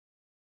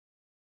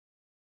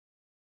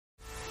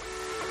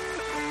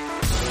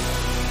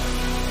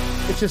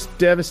just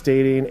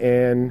devastating,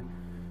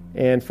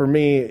 and for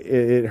me,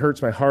 it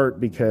hurts my heart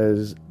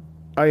because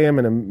I am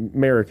an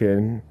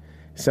American.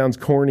 It sounds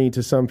corny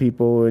to some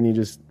people, and you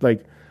just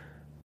like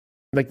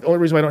the only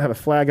reason why I don't have a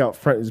flag out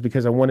front is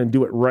because I want to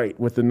do it right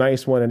with the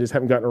nice one. I just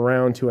haven't gotten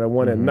around to it. I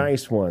want a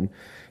nice one,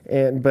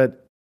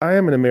 but I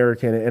am an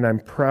American, and I'm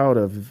proud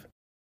of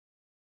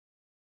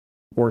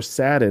or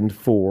saddened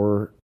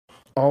for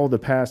all the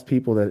past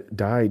people that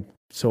died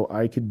so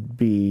I could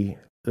be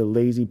the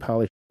lazy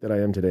poly that I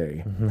am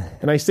today.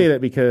 And I say that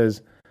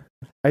because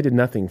I did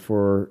nothing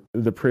for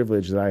the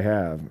privilege that I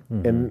have.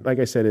 And like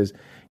I said, is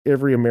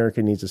every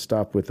American needs to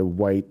stop with the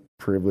white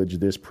privilege,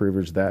 this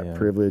privilege, that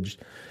privilege.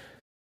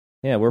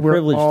 Yeah, we're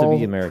privileged to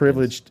be Americans.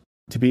 Privileged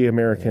to be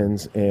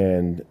Americans,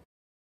 and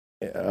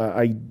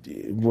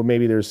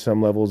maybe there's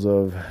some levels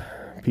of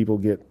people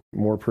get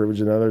more privilege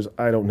than others.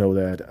 I don't know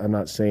that. I'm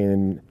not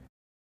saying.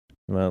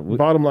 Well,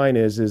 bottom line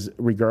is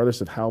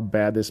regardless of how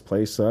bad this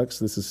place sucks,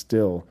 this is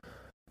still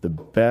the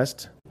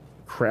best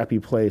crappy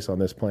place on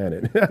this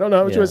planet. I don't know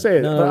how much to say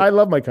it, but I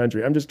love my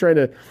country. I'm just trying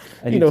to,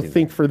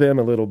 think for them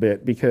a little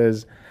bit,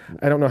 because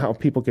I don't know how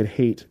people could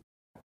hate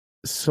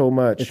so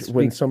much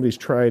when somebody's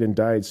tried and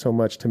died so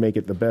much to make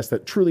it the best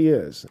that truly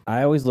is.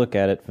 I always look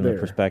at it from the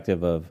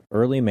perspective of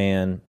early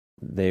man.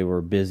 They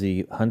were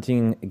busy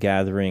hunting,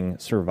 gathering,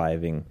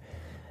 surviving.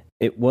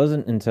 It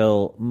wasn't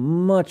until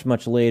much,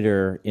 much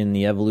later in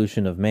the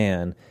evolution of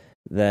man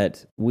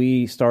that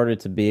we started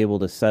to be able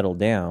to settle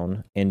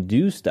down and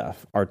do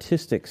stuff,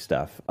 artistic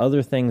stuff,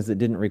 other things that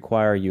didn't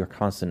require your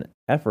constant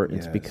effort.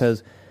 Yes.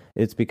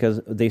 It's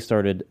because they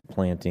started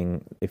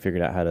planting. They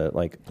figured out how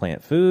to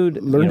plant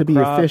food, learn to be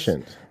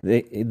efficient.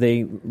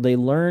 They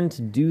learned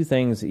to do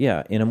things,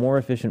 in a more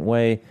efficient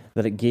way,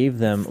 that it gave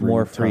them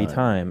more free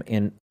time.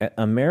 And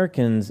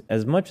Americans,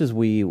 as much as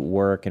we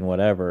work and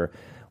whatever,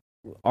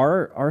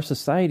 our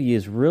society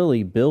is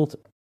really built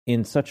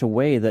in such a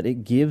way that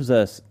it gives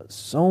us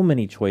so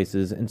many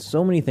choices and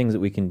so many things that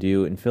we can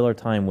do and fill our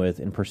time with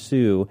and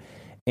pursue.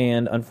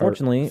 And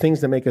unfortunately,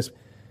 things that make us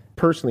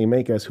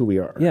who we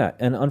are. Yeah,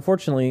 and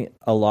unfortunately,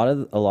 a lot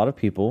of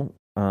people,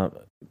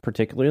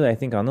 particularly I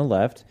think on the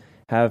left,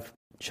 have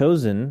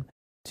chosen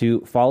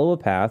to follow a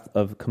path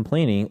of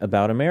complaining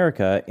about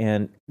America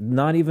and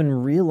not even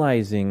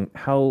realizing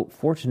how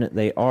fortunate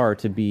they are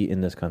to be in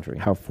this country.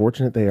 How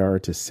fortunate they are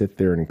to sit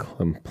there and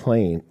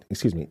complain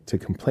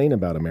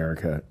about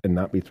America and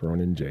not be thrown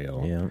in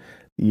jail. Yeah.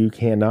 You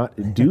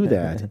cannot do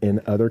that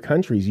in other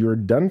countries. You are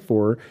done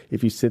for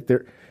if you sit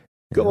there.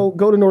 Go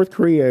to North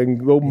Korea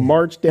and go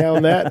march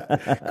down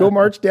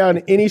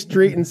any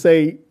street and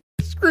say,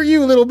 "Screw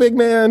you, little big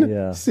man."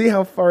 Yeah. See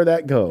how far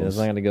that goes. It's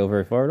not going to go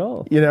very far at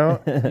all. You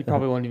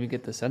probably won't even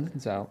get the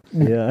sentence out.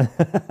 Yeah.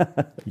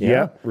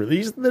 Yeah.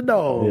 Release the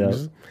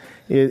dogs.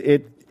 Yeah.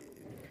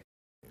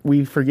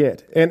 We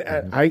forget, and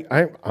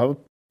I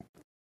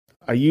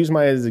use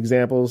my as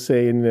examples,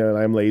 saying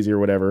I'm lazy or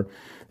whatever,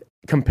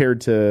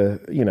 compared to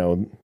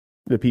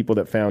the people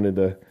that founded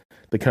the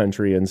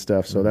country and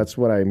stuff. So that's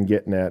what I'm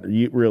getting at.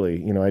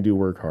 I do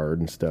work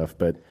hard and stuff,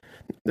 but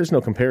there's no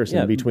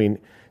comparison between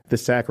the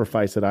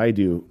sacrifice that I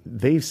do.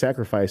 They've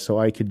sacrificed so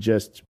I could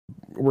just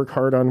work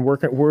hard on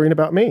worrying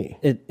about me.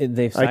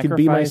 I could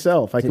be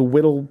myself. I could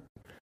whittle.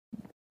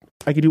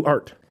 I could do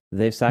art.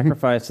 They've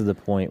sacrificed to the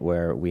point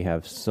where we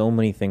have so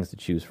many things to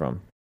choose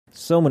from.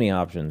 So many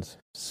options.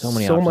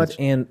 So much.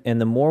 And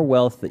the more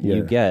wealth that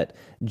you get,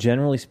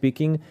 generally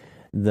speaking,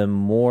 the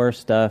more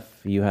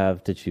stuff you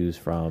have to choose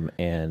from.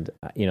 And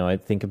I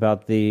think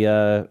about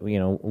the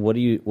what do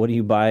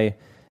you buy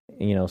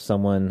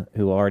someone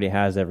who already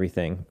has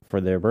everything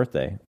for their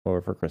birthday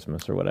or for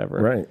Christmas or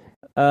whatever. Right.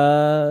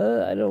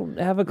 I don't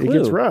have a clue. It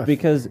gets rough.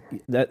 Because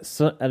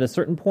at a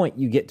certain point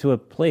you get to a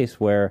place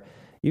where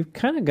you've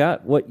kind of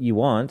got what you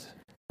want.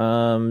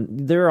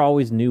 There are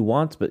always new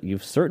wants, but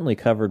you've certainly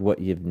covered what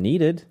you've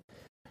needed.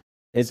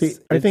 I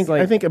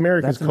think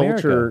America's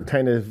culture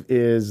kind of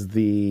is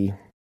the,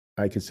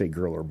 I could say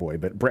girl or boy,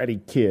 but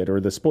bratty kid or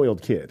the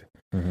spoiled kid.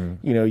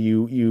 Mm-hmm.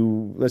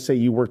 You let's say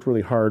you worked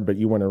really hard, but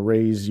you want to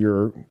raise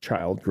your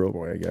child, girl or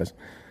boy, I guess,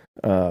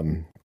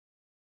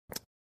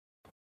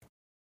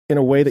 in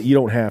a way that you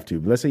don't have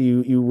to. Let's say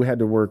you had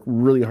to work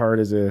really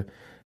hard as an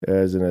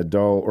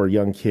adult or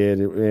young kid,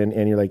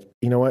 and you're like,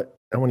 you know what?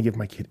 I want to give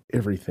my kid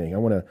everything. I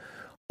want to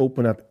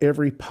open up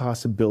every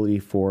possibility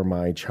for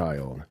my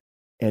child.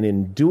 And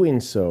in doing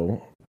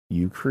so,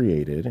 you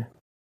created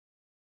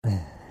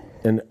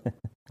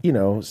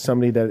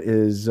somebody that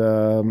is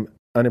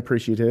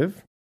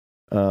unappreciative,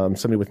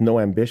 somebody with no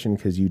ambition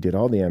because you did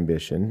all the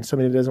ambition,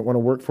 somebody that doesn't want to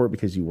work for it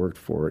because you worked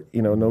for it.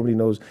 Nobody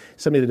knows,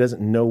 somebody that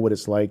doesn't know what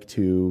it's like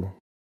to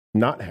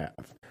not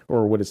have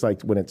or what it's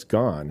like when it's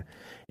gone.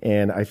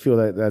 And I feel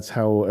that that's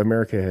how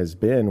America has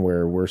been,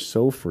 where we're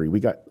so free. We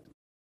got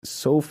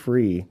so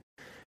free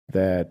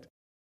that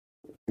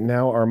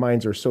now our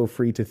minds are so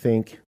free to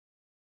think,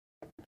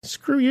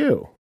 screw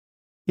you.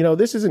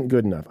 This isn't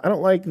good enough. I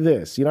don't like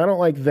this. I don't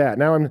like that.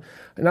 Now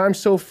I'm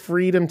so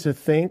freedom to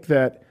think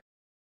that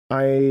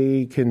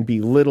I can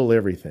belittle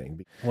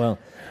everything. Well,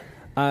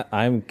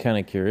 I'm kind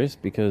of curious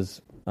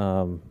because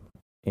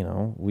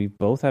we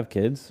both have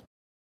kids.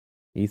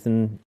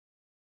 Ethan,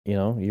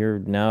 you're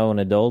now an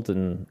adult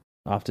and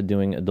off to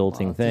doing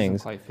adulting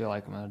things. Doesn't quite feel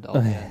like I'm an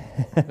adult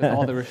yet. With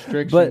all the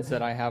restrictions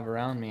that I have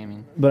around me. I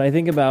mean, but I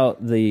think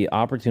about the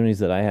opportunities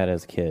that I had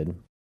as a kid,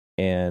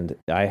 and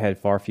I had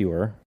far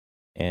fewer.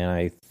 And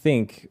I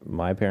think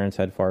my parents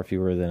had far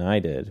fewer than I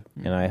did.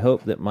 And I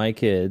hope that my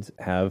kids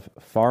have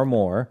far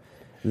more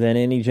than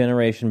any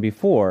generation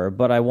before,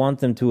 but I want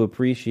them to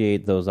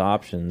appreciate those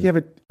options. Yeah,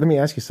 but let me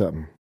ask you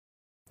something.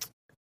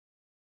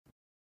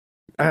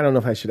 I don't know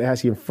if I should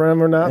ask you in front of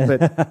them or not,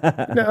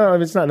 but no,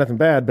 it's not nothing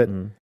bad, but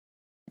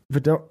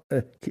don't,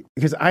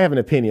 because I have an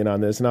opinion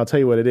on this, and I'll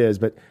tell you what it is,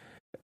 but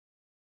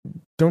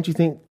don't you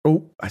think,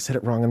 oh, I said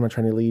it wrong, I'm not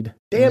trying to lead.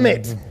 Damn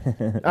it!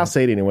 I'll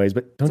say it anyways,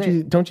 but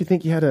don't you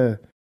think you had a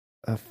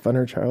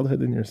funner childhood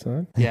than your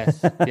son?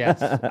 Yes,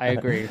 I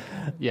agree.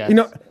 Yes.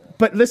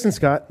 But listen,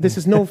 Scott, this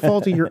is no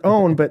fault of your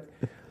own, but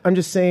I'm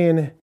just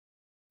saying,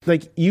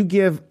 like, you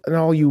give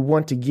all you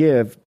want to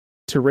give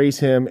to raise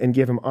him and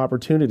give him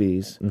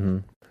opportunities,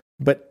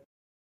 but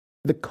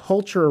the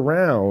culture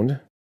around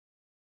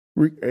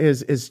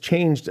is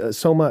changed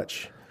so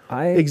much.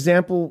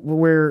 Example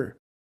where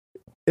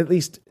at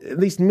least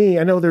me,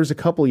 I know there's a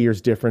couple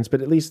years difference,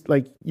 but at least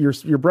like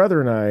your brother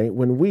and I,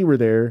 when we were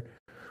there,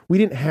 we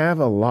didn't have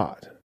a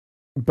lot.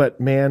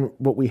 But man,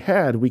 what we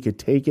had, we could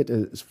take it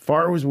as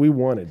far as we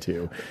wanted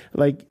to.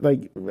 Like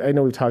I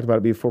know we've talked about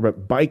it before,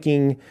 but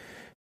biking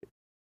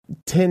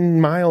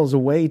 10 miles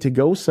away to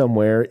go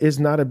somewhere is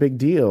not a big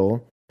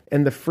deal.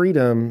 And the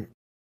freedom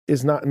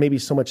is not maybe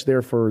so much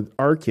there for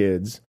our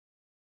kids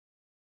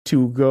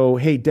to go,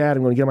 hey, Dad,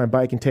 I'm going to get on my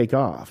bike and take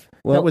off.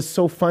 Well, that was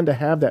so fun to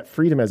have that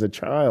freedom as a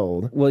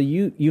child. Well,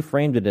 you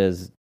framed it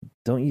as,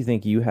 don't you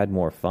think you had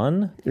more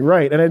fun?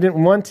 Right, and I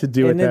didn't want to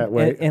do it that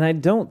way. And I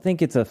don't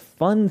think it's a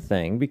fun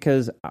thing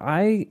because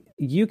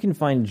you can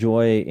find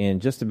joy in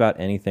just about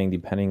anything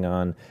depending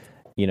on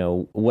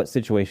what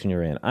situation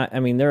you're in. I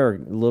mean, there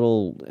are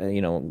little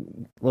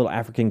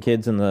African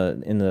kids in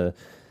the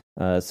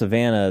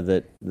savannah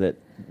that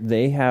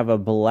they have a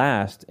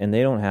blast and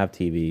they don't have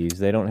TVs.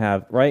 They don't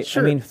have right.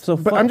 Sure. I mean,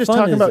 but I'm just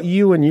talking about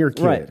you and your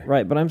kid.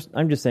 Right. But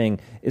I'm just saying,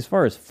 as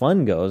far as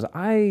fun goes,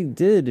 I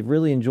did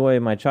really enjoy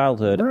my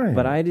childhood,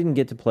 but I didn't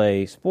get to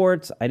play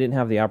sports. I didn't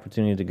have the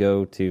opportunity to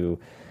go to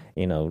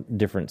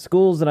different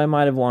schools that I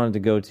might have wanted to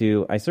go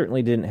to. I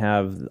certainly didn't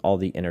have all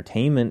the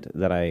entertainment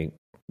that I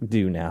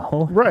do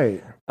now.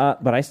 Right.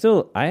 But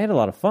I had a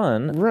lot of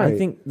fun. Right. I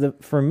think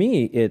for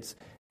me, it's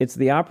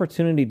the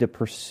opportunity to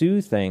pursue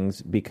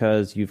things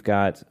because you've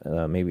got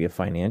maybe a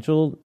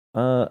financial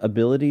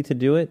ability to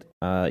do it.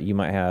 You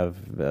might have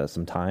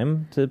some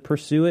time to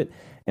pursue it.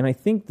 And I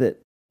think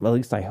that, well, at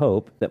least I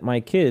hope, that my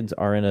kids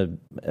are in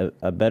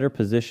a better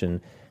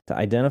position to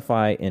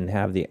identify and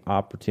have the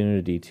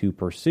opportunity to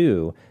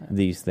pursue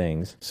these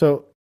things.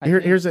 So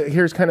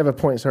here's kind of a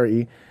point,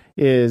 sorry,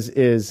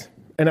 is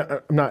and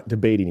I'm not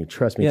debating you,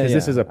 trust me, because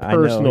this is a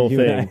personal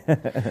thing.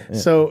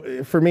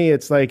 So for me,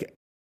 it's like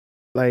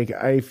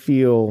I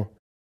feel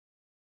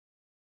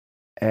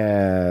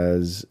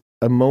as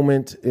a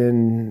moment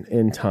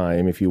in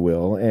time, if you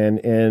will,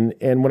 and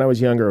when I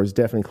was younger, I was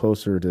definitely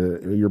closer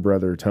to your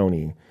brother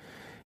Tony,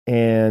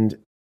 and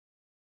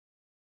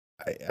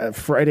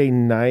Friday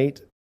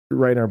night,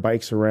 riding our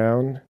bikes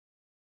around,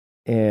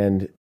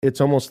 and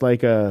it's almost like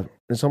they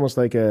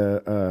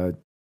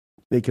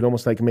could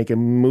almost like make a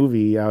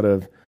movie out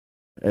of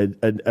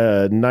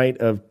a night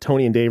of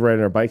Tony and Dave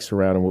riding our bikes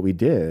around and what we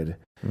did.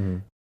 Mm-hmm.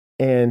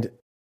 And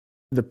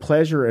the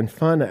pleasure and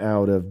fun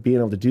out of being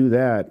able to do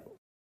that,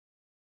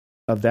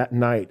 of that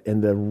night,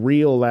 and the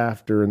real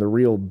laughter and the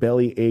real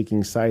belly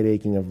aching, side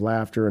aching of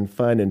laughter and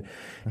fun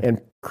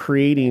and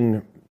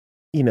creating,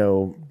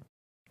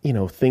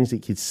 things that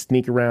you could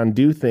sneak around,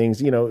 do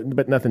things,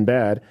 but nothing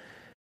bad,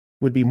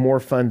 would be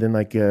more fun than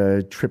like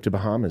a trip to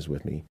Bahamas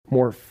with me.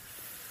 More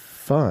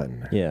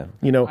fun. Yeah.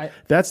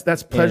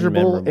 That's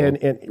pleasurable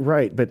and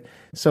right. But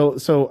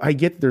so I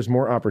get there's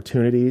more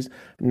opportunities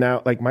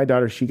now. Like my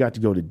daughter, she got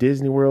to go to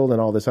Disney World and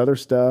all this other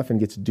stuff and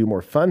gets to do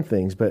more fun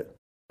things. But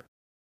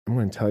I'm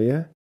going to tell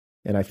you,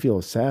 and I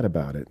feel sad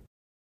about it,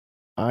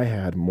 I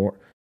had more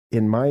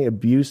in my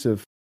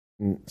abusive.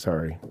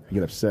 Sorry, I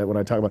get upset when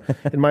I talk about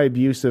in my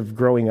abusive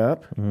growing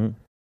up. Mm-hmm.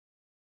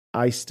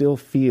 I still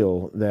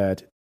feel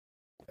that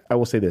I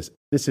will say this.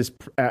 This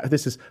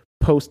is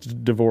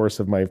post-divorce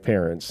of my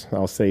parents.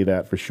 I'll say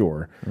that for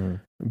sure.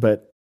 Mm.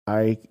 But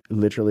I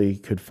literally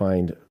could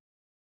find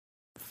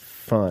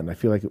fun. I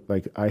feel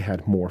like I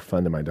had more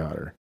fun than my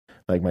daughter.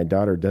 Like my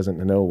daughter doesn't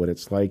know what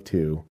it's like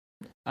to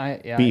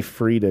be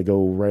free to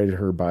go ride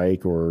her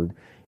bike or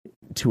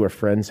to a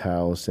friend's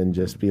house and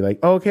just be like,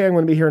 oh, okay, I'm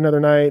going to be here another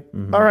night.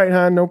 Mm-hmm. All right,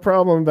 hon, no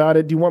problem about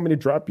it. Do you want me to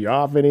drop you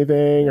off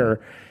anything?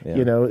 Or,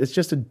 it's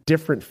just a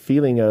different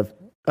feeling of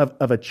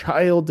a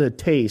child to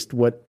taste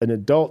what an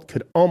adult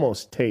could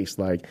almost taste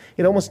like.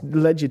 It almost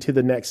led you to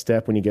the next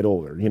step when you get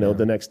older,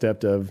 the next step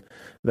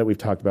that we've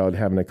talked about,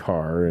 having a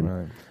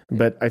car.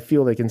 But I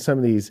feel like in some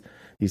of these,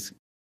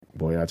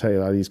 boy, I'll tell you,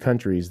 a lot of these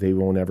countries, they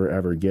won't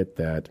ever get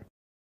that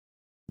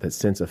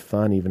sense of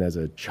fun even as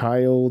a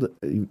child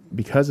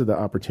because of the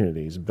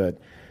opportunities. But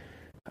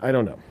I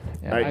don't know.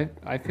 Yeah,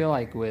 I feel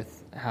like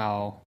with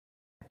how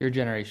your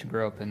generation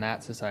grew up in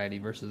that society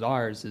versus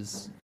ours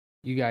is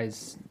you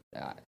guys,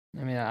 I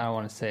mean, I don't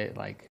want to say it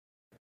like,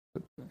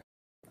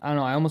 I don't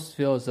know, I almost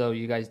feel as though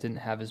you guys didn't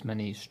have as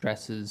many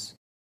stresses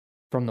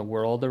from the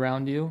world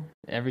around you.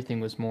 Everything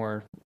was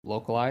more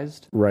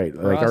localized. Right,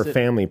 For like us, our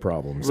family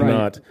problems, Right.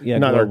 not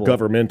our global.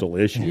 governmental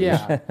issues.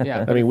 Yeah,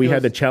 yeah. I mean, we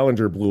had the the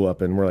Challenger blew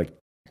up, and we're like,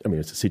 I mean,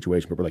 it's a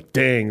situation, but we're like,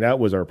 dang, that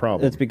was our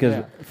problem. It's because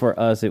Yeah. for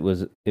us it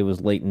was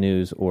late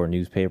news or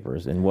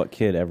newspapers, and what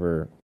kid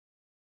ever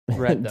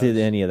read did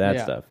those. any of that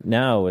Yeah. stuff?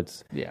 Now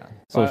it's Yeah.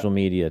 social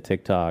media,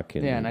 TikTok,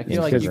 and Yeah, and I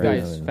feel like you Instagram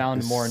guys and-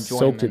 found more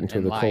Soaked enjoyment it into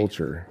in the life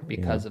culture.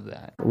 because of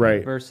that.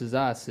 Right. Versus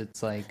us,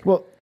 it's like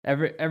Well,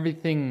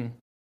 everything.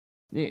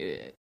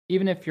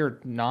 Even if you're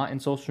not in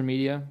social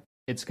media,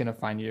 it's gonna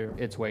find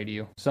its way to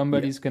you.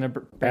 Somebody's gonna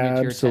bring it to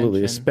your absolutely,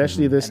 attention.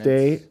 especially this and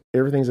day, it's-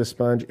 everything's a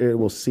sponge. It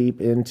will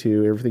seep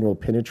into everything, will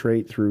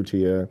penetrate through to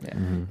you, Yeah.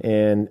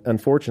 and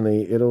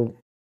unfortunately, it'll.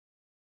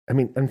 I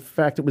mean, in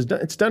fact,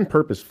 it's done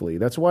purposefully.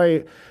 That's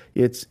why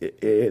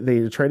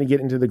they're trying to get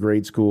into the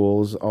grade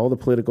schools, all the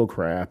political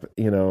crap,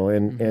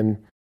 and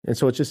and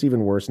so it's just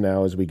even worse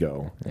now as we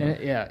go. And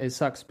it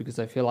sucks because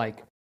I feel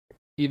like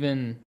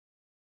even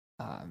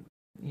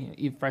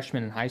even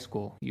freshmen in high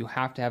school, you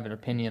have to have an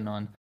opinion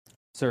on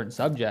certain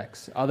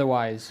subjects.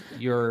 Otherwise,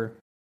 you're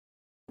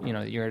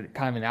kind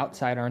of an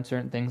outsider on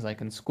certain things.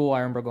 Like in school, I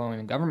remember going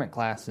in government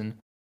class, and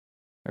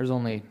there's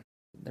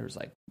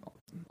like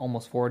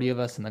almost 40 of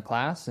us in the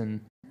class,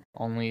 and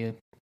only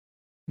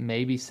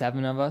maybe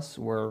 7 of us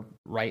were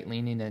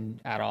right-leaning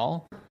at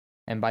all.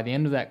 And by the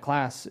end of that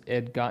class, it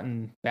had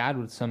gotten bad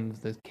with some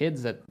of the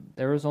kids that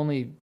there was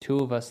only 2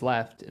 of us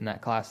left in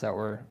that class that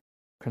were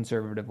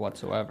conservative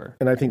whatsoever.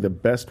 And I think the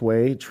best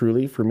way,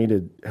 truly, for me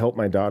to help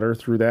my daughter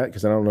through that,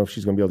 because I don't know if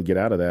she's going to be able to get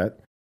out of that.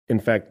 In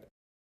fact,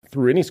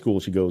 through any school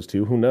she goes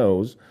to, who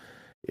knows,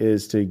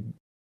 is to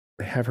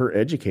have her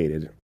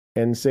educated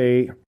and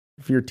say,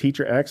 if your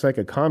teacher acts like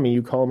a commie,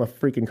 you call him a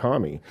freaking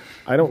commie.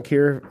 I don't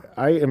care.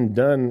 I am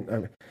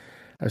done.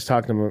 I was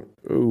talking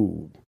to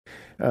him.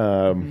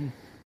 I'm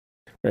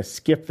going to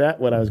skip that,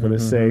 what I was going to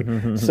say.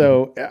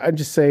 So I'm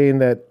just saying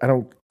that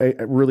I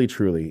really,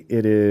 truly,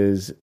 it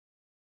is,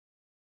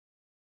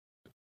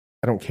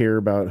 I don't care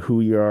about who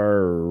you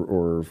are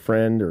or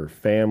friend or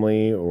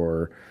family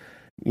or,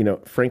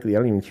 frankly, I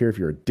don't even care if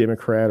you're a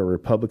Democrat or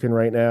Republican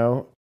right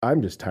now.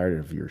 I'm just tired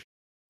of your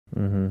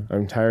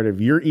I'm tired of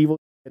your evil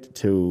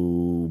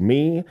to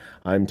me.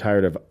 I'm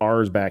tired of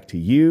ours back to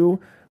you.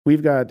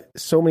 We've got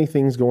so many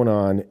things going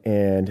on,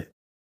 and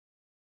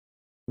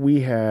we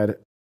had,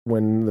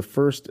 when the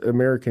first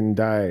American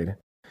died,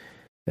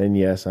 and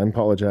yes, I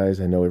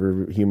apologize. I know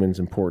every human's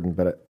important,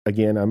 but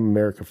again, I'm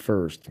America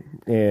first.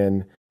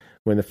 And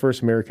when the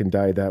first American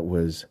died, that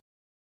was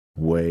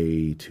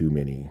way too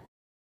many.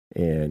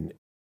 And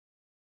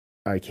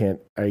I can't,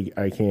 Are you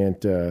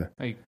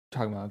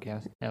talking about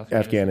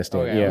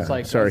Afghanistan, Okay, yeah. I was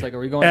like, Sorry. are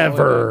we going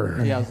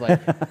Ever. Yeah, I was like,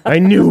 I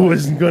knew it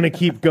was going to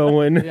keep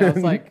going. yeah, I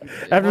was like,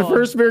 After the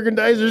first American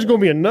dies, there's going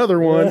to be another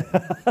one.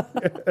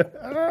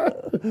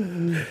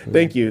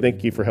 Thank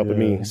you for helping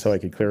me so I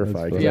could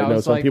clarify. Because Yeah, I know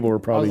some like, people were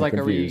probably I was like,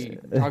 confused. are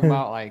we talking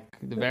about like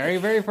the very,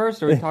 very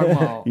first, or are we talking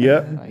about?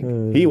 Yep.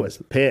 Like, He was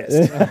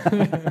pissed.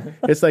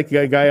 It's like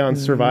a guy on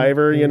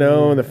Survivor,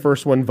 and the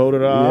first one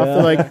voted off. Yeah.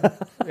 They're like,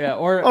 yeah,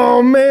 or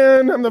oh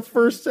man, I'm the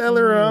first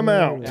seller. I'm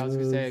out. yeah, I was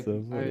gonna say,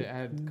 So funny. I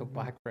had a couple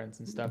black friends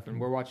and stuff, and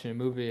we're watching a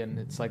movie, and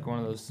it's like one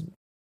of those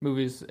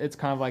movies. It's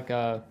kind of like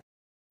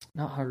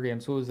not Hunger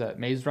Games. What was that?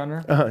 Maze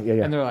Runner.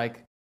 Yeah. And they're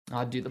like,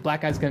 "Oh, dude, the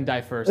black guy's gonna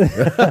die first."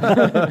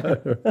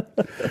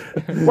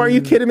 Why are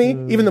you kidding me?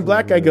 Even the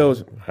black guy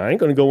goes, I ain't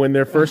going to go in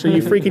there first. Are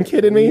you freaking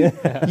kidding me?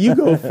 You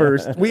go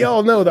first. We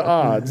all know the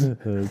odds.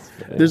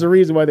 There's a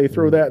reason why they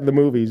throw that in the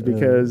movies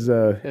because,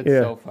 It's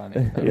so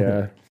funny.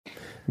 yeah.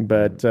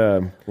 But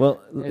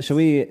Well, should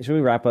we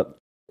wrap up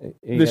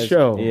This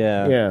show?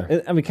 Yeah, Yeah.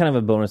 I mean, kind of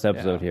a bonus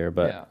episode Yeah. here,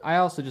 but Yeah. I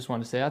also just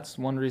want to say that's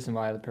one reason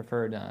why I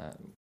preferred.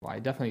 Why I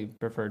definitely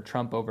preferred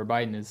Trump over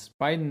Biden is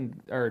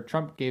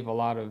Trump gave a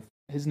lot of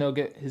his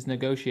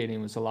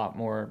negotiating was a lot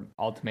more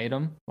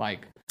ultimatum.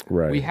 Like,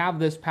 right. we have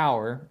this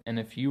power, and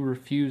if you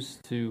refuse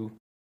to,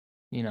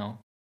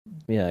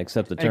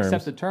 accept the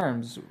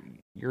terms.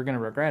 you're gonna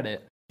regret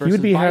it. He Versus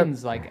would be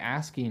Biden's like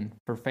asking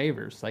for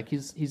favors. Like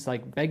he's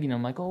like begging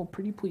him, like, "Oh,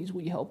 pretty please,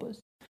 will you help us?"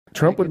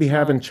 Trump Like, would be it's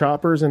having not-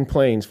 choppers and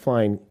planes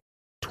flying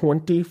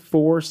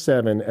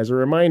 24/7. As a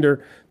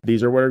reminder,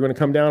 these are what are going to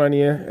come down on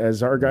you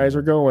as our guys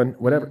are going,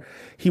 whatever. Mm-hmm.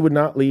 He would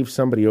not leave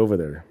somebody over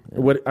there.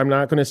 I'm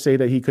not going to say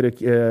that he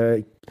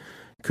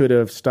could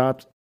have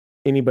stopped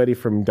anybody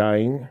from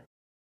dying,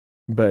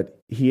 but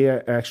he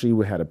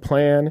actually had a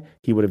plan.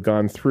 He would have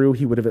gone through.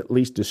 He would have at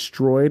least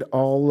destroyed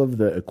all of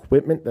the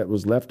equipment that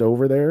was left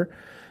over there,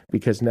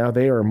 because now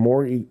they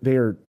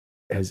are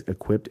as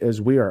equipped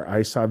as we are.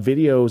 I saw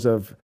videos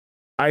of,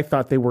 I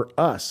thought they were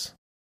us.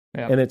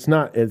 Yeah. And it's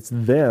not, it's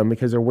them,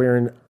 because they're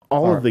wearing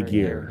all of the for a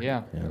gear.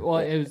 year. Yeah. Well,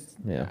 it was.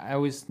 Yeah. I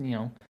always,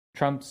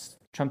 Trump's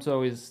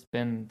always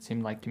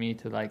seemed like to me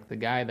to like the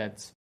guy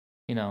that's,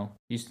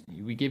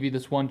 we give you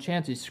this one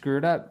chance, you screw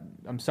it up.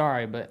 I'm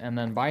sorry, and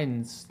then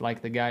Biden's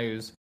like the guy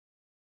who's,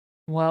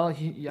 well,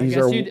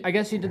 I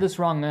guess you did this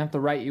wrong. I have to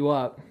write you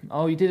up.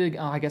 Oh, you did it.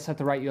 Oh, I guess I have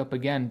to write you up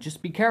again.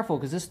 Just be careful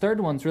because this third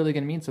one's really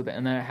going to mean something.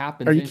 And then it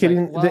happens. Are you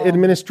kidding? Like, the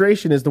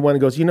administration is the one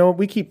who goes,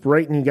 we keep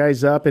writing you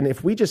guys up, and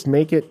if we just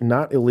make it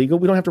not illegal,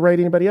 we don't have to write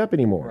anybody up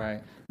anymore.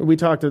 Right. We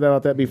talked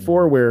about that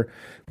before,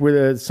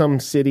 where some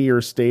city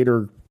or state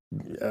or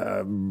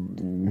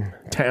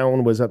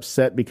town was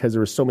upset because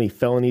there were so many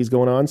felonies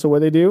going on. So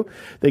what do?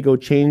 They go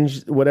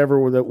change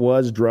whatever that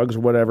was, drugs,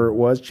 whatever it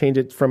was, change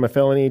it from a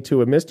felony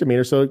to a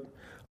misdemeanor. So,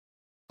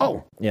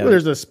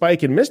 there's a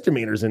spike in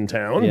misdemeanors in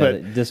town,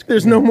 but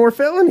there's no more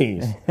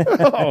felonies.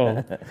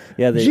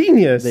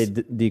 Genius. They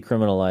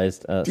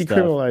decriminalized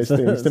stuff.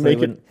 Things to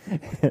make it.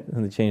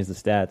 And they changed the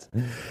stats.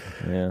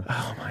 Yeah.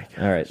 Oh my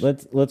god. All right,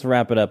 let's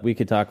wrap it up. We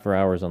could talk for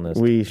hours on this.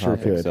 We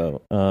topic, sure could.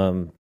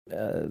 So,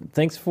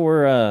 thanks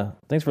for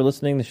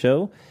listening to the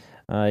show.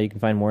 You can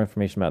find more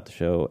information about the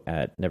show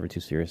at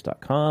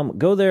nevertooserious.com.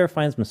 Go there,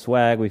 find some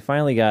swag. We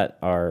finally got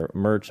our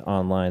merch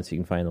online, so you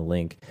can find the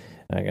link.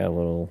 I got a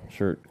little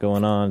shirt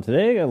going on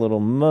today. Got a little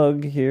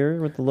mug here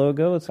with the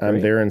logo. It's great.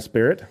 I'm there in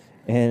spirit.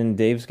 And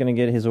Dave's going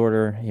to get his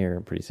order here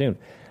pretty soon.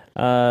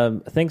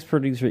 Thanks,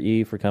 Producer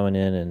E, for coming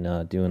in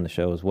and doing the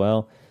show as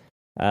well.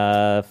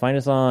 Find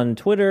us on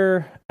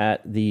Twitter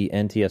at the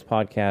NTS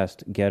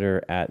Podcast,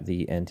 Getter at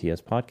the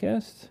NTS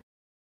Podcast.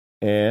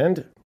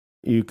 And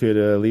you could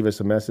leave us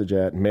a message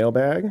at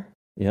mailbag.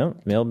 Yeah,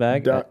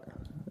 mailbag.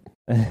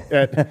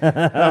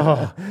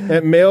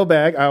 At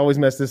mailbag. I always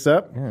mess this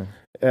up. Yeah.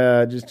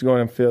 Just go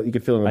and fill. You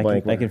could fill in the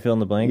blank. I can fill in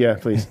the blank. Yeah,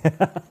 please.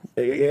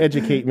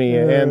 Educate me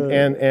and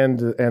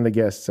the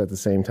guests at the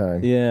same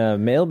time. Yeah,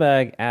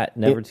 mailbag at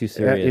Never Too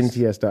Serious at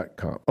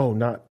NTS.com. Oh,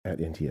 not at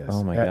NTS.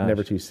 Oh my at gosh.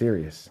 Never Too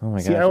Serious. Oh my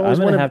gosh. See, I'm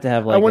gonna have to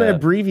have like I want to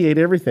abbreviate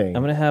everything.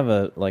 I'm gonna have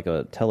a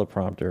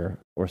teleprompter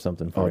or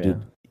something for you.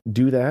 Dude,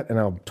 do that, and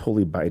I'll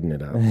totally Biden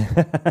it up.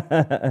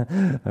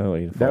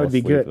 That would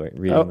be good.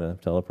 Reading the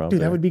teleprompter. Dude,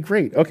 that would be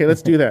great. Okay,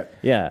 let's do that.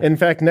 Yeah. In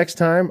fact, next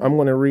time I'm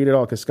going to read it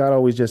all because Scott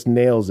always just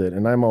nails it,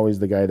 and I'm always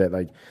the guy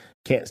that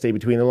can't stay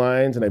between the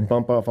lines, and I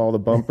bump off all the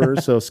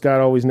bumpers. So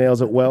Scott always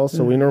nails it well.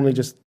 So we normally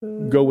just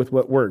go with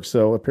what works.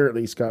 So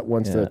apparently Scott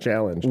wants the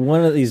challenge.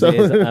 One of these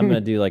days, I'm going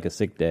to do like a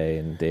sick day,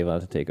 and Dave will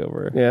have to take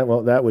over. Yeah,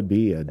 well, that would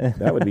be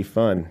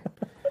fun.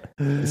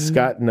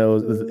 Scott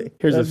knows.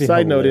 Here's a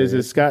side note: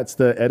 is Scott's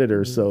the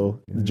editor,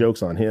 so the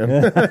joke's on him.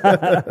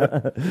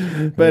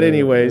 But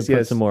anyways, put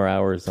yes, some more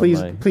hours.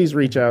 Please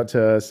reach out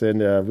to us,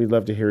 and we'd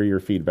love to hear your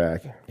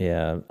feedback.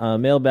 Yeah,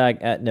 mailbag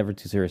at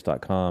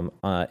nevertooserious.com,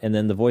 and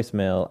then the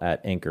voicemail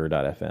at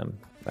anchor.fm.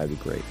 That'd be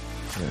great.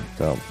 Yeah.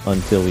 So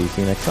until we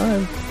see you next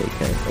time,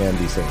 stay tuned and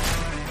be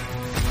safe.